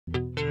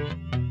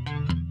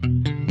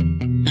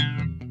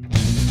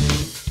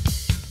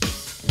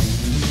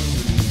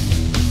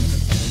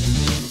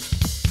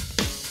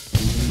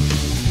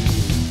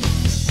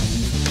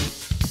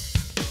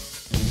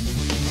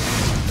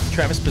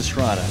Travis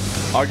Pastrana,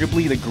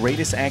 arguably the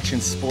greatest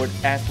action sport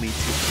athlete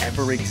to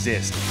ever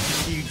exist.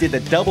 He did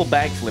the double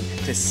backflip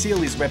to seal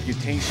his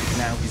reputation.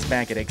 Now he's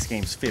back at X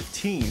Games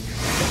 15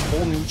 with a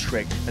whole new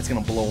trick that's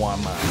gonna blow our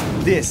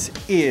mind. This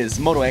is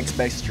Moto X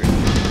Baxter.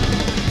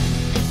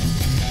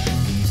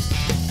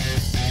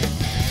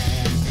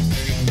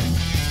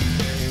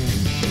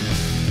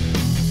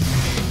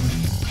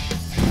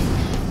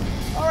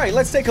 All right,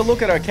 let's take a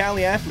look at our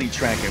Cali athlete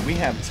tracker. We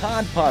have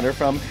Todd Potter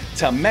from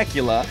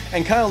Temecula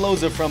and Kyle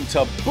Loza from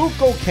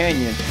Tabuco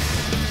Canyon.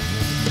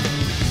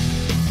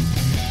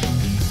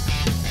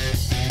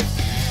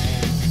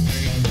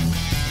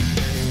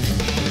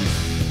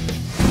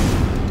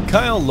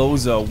 Kyle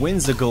Loza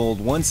wins the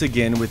gold once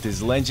again with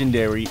his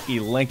legendary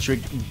Electric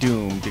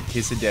Doom to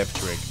Kiss a Death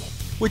trick,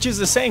 which is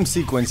the same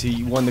sequence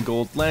he won the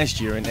gold last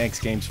year in X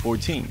Games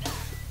 14.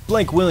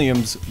 Blake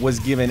Williams was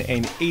given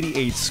an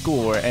 88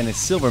 score and a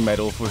silver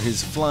medal for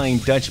his Flying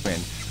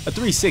Dutchman, a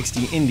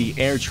 360 in the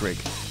air trick.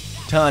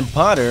 Todd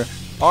Potter,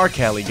 our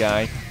Cali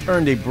guy,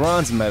 earned a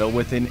bronze medal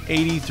with an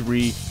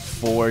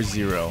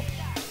 83.40.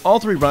 All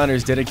three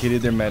riders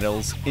dedicated their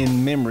medals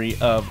in memory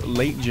of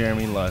late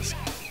Jeremy Lusk.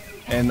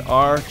 And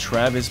our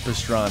Travis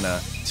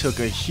Pastrana took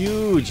a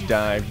huge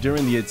dive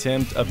during the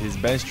attempt of his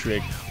best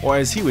trick, or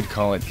as he would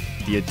call it,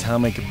 the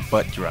atomic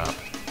butt drop.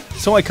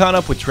 So I caught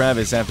up with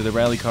Travis after the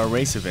rally car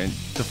race event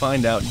to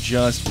find out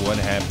just what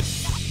happened.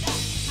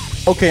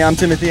 Okay, I'm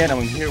Timothy and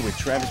I'm here with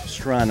Travis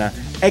Pastrana,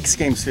 X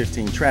Games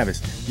 15.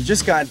 Travis, you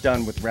just got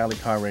done with rally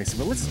car racing,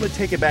 but let's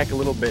take it back a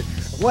little bit.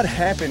 What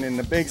happened in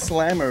the big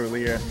slam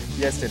earlier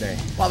yesterday?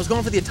 Well, I was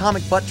going for the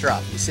atomic butt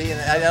drop, you see, and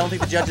I don't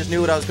think the judges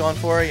knew what I was going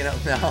for, you know,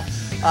 no.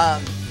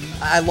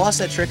 I lost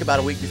that trick about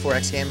a week before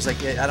X Games.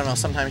 Like, I don't know,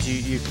 sometimes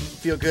you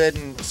feel good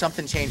and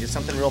something changes,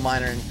 something real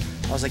minor, and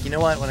I was like, you know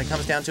what, when it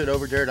comes down to it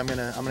over dirt, I'm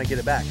gonna get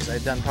it back, because I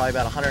had done probably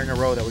about 100 in a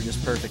row that were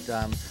just perfect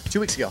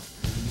 2 weeks ago.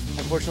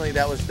 Unfortunately,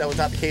 that was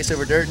not the case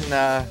over dirt, and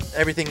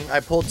everything,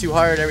 I pulled too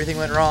hard, everything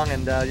went wrong,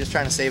 and just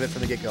trying to save it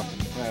from the get-go.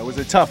 It was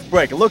a tough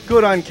break. It looked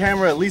good on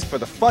camera, at least for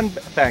the fun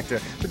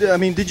factor. But I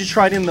mean, did you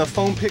try it in the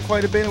foam pit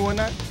quite a bit or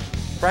whatnot?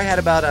 Probably had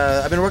about,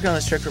 I've been working on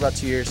this trick for about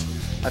 2 years.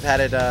 I've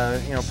had it,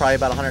 you know, probably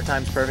about 100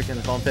 times perfect in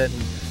the foam pit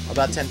and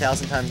about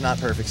 10,000 times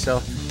not perfect.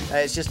 So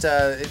it's just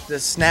the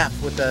snap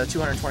with the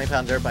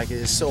 220-pound dirt bike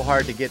is so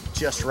hard to get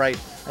just right,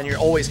 and you're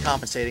always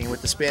compensating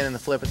with the spin and the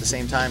flip at the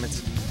same time.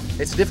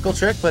 It's a difficult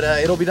trick, but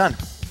it'll be done.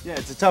 Yeah,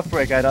 it's a tough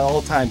break at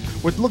all time.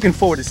 We're looking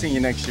forward to seeing you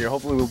next year.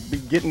 Hopefully we'll be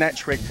getting that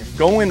trick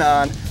going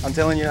on. I'm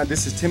telling you,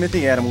 this is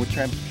Timothy Adam with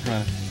Travis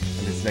Pastrana,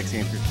 and this is X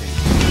Games 15.